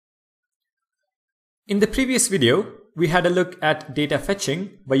In the previous video, we had a look at data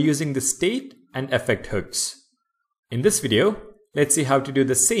fetching by using the state and effect hooks. In this video, let's see how to do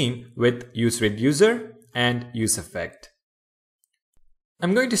the same with useReducer and useEffect.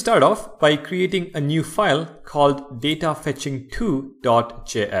 I'm going to start off by creating a new file called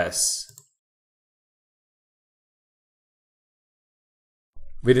datafetching2.js.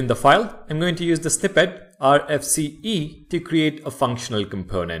 Within the file, I'm going to use the snippet rfce to create a functional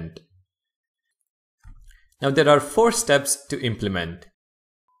component. Now there are 4 steps to implement.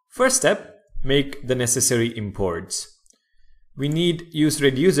 First step, make the necessary imports. We need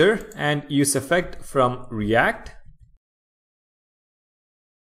useReducer and useEffect from React,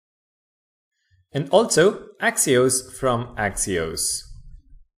 and also Axios from Axios.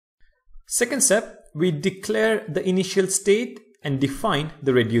 Second step, we declare the initial state and define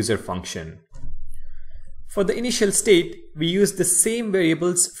the reducer function. For the initial state, we use the same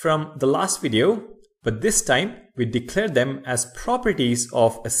variables from the last video, but this time we declare them as properties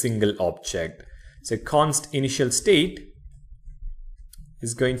of a single object. So const initial state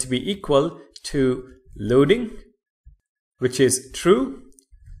is going to be equal to loading, which is true,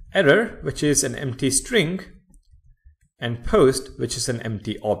 error, which is an empty string, and post, which is an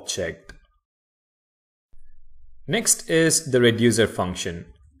empty object. Next is the reducer function.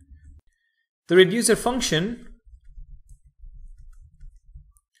 The reducer function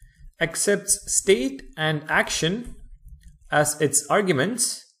accepts state and action as its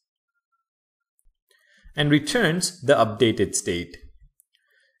arguments and returns the updated state.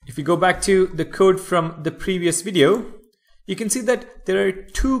 If you go back to the code from the previous video, you can see that there are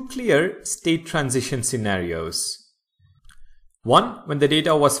 2 clear state transition scenarios. One when the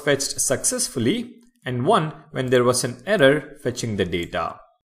data was fetched successfully, and one when there was an error fetching the data.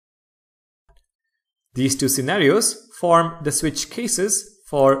 These 2 scenarios form the switch cases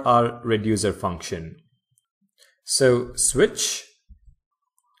for our reducer function. So switch,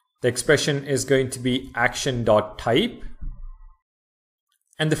 the expression is going to be action.type,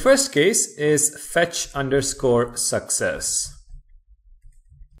 and the first case is fetch_success.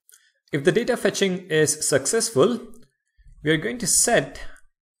 If the data fetching is successful, we are going to set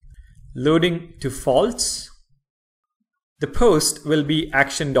loading to false. The post will be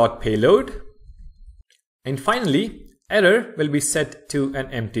action.payload, and finally error will be set to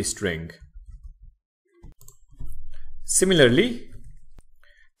an empty string. Similarly,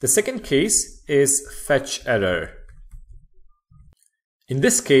 the second case is fetch error. In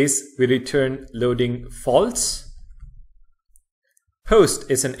this case, we return loading false, post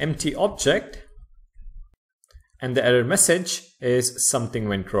is an empty object, and the error message is something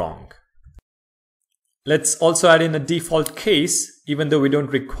went wrong. Let's also add in a default case, even though we don't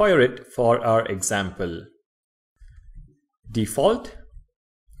require it for our example. Default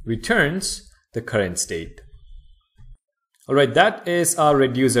returns the current state. Alright, that is our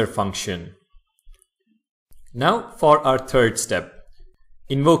reducer function. Now for our third step,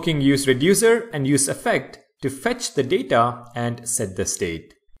 invoking useReducer and useEffect to fetch the data and set the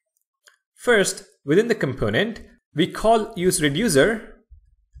state. First, within the component, we call useReducer,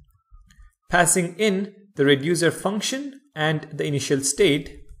 passing in the reducer function and the initial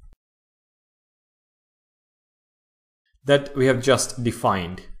state that we have just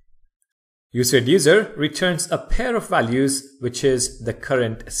defined. useReducer returns a pair of values, which is the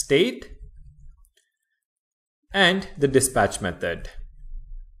current state and the dispatch method.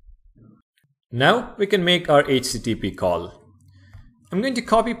 Now we can make our HTTP call. I'm going to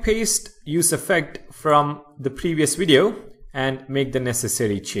copy paste useEffect from the previous video and make the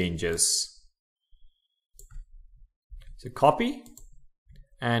necessary changes. So copy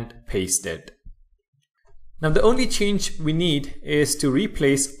and paste it. Now the only change we need is to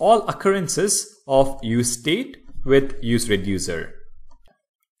replace all occurrences of useState with useReducer.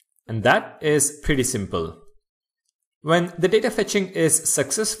 And that is pretty simple. When the data fetching is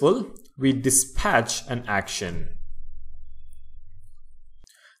successful, we dispatch an action.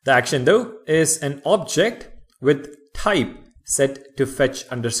 The action though is an object with type set to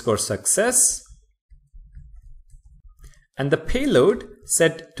fetch_success and the payload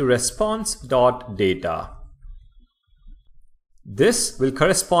set to response.data. This will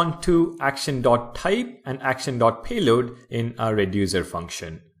correspond to action.type and action.payload in our reducer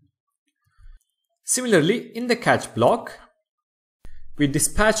function. Similarly, in the catch block, we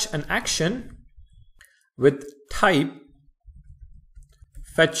dispatch an action with type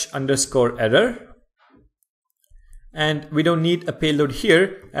fetch_error, and we don't need a payload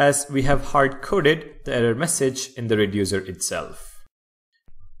here as we have hard-coded the error message in the reducer itself.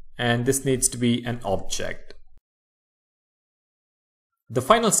 And this needs to be an object. The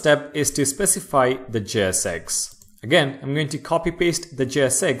final step is to specify the JSX. Again, I'm going to copy paste the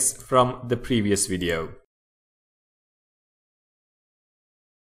JSX from the previous video.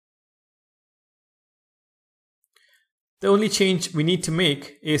 The only change we need to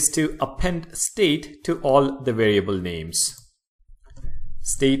make is to append state to all the variable names.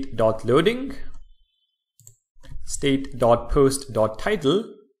 State.loading,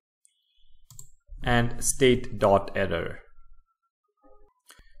 state.post.title, and state.error.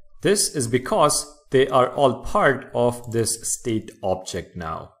 This is because they are all part of this state object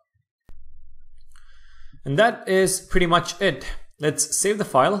now. And that is pretty much it. Let's save the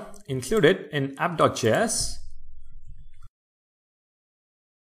file, include it in app.js,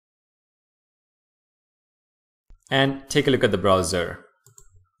 and take a look at the browser.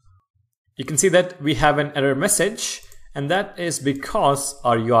 You can see that we have an error message, and that is because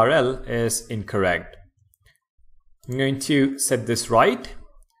our URL is incorrect. I'm going to set this right,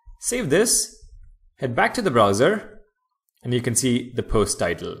 save this, head back to the browser, and you can see the post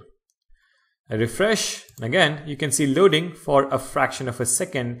title. I refresh, and again, you can see loading for a fraction of a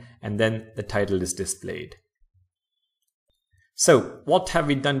second, and then the title is displayed. So, what have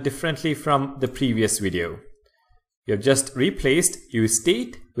we done differently from the previous video? We have just replaced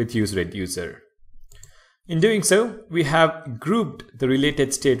useState with useReducer. In doing so, we have grouped the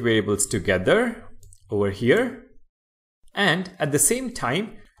related state variables together over here, and at the same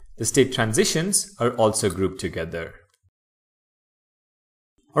time, the state transitions are also grouped together.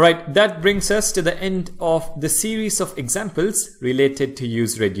 Alright, that brings us to the end of the series of examples related to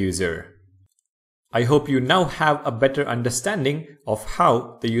useReducer. I hope you now have a better understanding of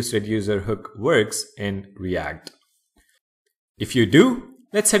how the useReducer hook works in React. If you do,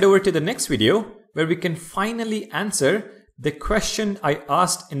 let's head over to the next video where we can finally answer the question I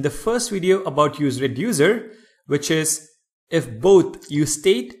asked in the first video about useReducer, which is if both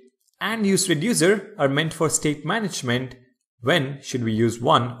useState and useReducer are meant for state management, when should we use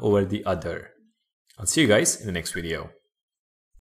one over the other? I'll see you guys in the next video.